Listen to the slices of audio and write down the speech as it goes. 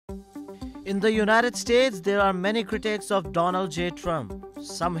In the United States, there are many critics of Donald J. Trump.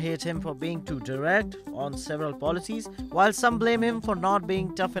 Some hate him for being too direct on several policies, while some blame him for not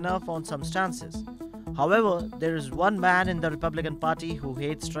being tough enough on some stances. However, there is one man in the Republican Party who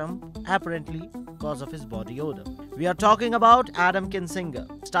hates Trump, apparently because of his body odor. We are talking about Adam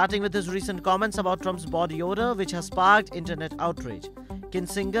Kinzinger, starting with his recent comments about Trump's body odor, which has sparked internet outrage.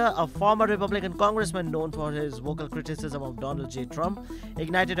 Kinzinger, a former Republican congressman known for his vocal criticism of Donald J. Trump,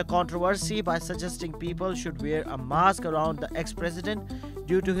 ignited a controversy by suggesting people should wear a mask around the ex-president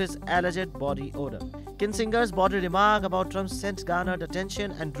due to his alleged body odor. Kinzinger's body remark about Trump's scent garnered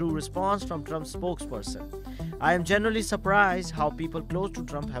attention and drew response from Trump's spokesperson. "I am generally surprised how people close to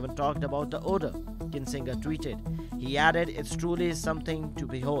Trump haven't talked about the odor," Kinzinger tweeted. He added, "It's truly something to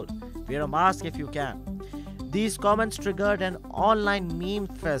behold. Wear a mask if you can." These comments triggered an online meme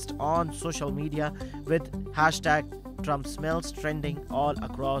fest on social media with #TrumpSmells trending all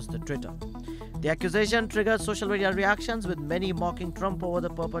across the Twitter. The accusation triggered social media reactions, with many mocking Trump over the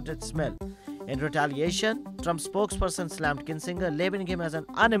purported smell. In retaliation, Trump's spokesperson slammed Kinzinger, labeling him as an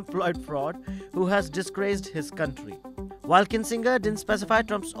unemployed fraud who has disgraced his country. While Kinzinger didn't specify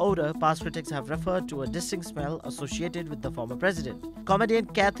Trump's odor, past critics have referred to a distinct smell associated with the former president. Comedian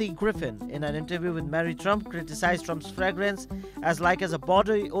Kathy Griffin, in an interview with Mary Trump, criticized Trump's fragrance as a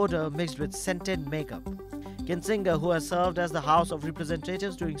body odor mixed with scented makeup. Kinzinger, who has served as the House of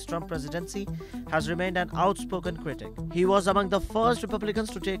Representatives during Trump's presidency, has remained an outspoken critic. He was among the first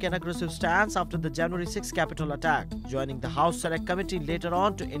Republicans to take an aggressive stance after the January 6 Capitol attack, joining the House Select Committee later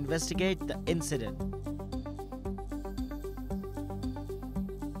on to investigate the incident.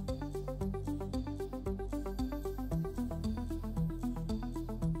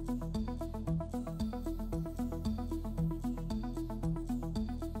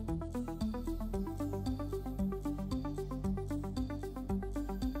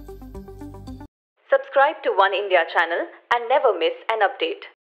 Subscribe to One India channel and never miss an update.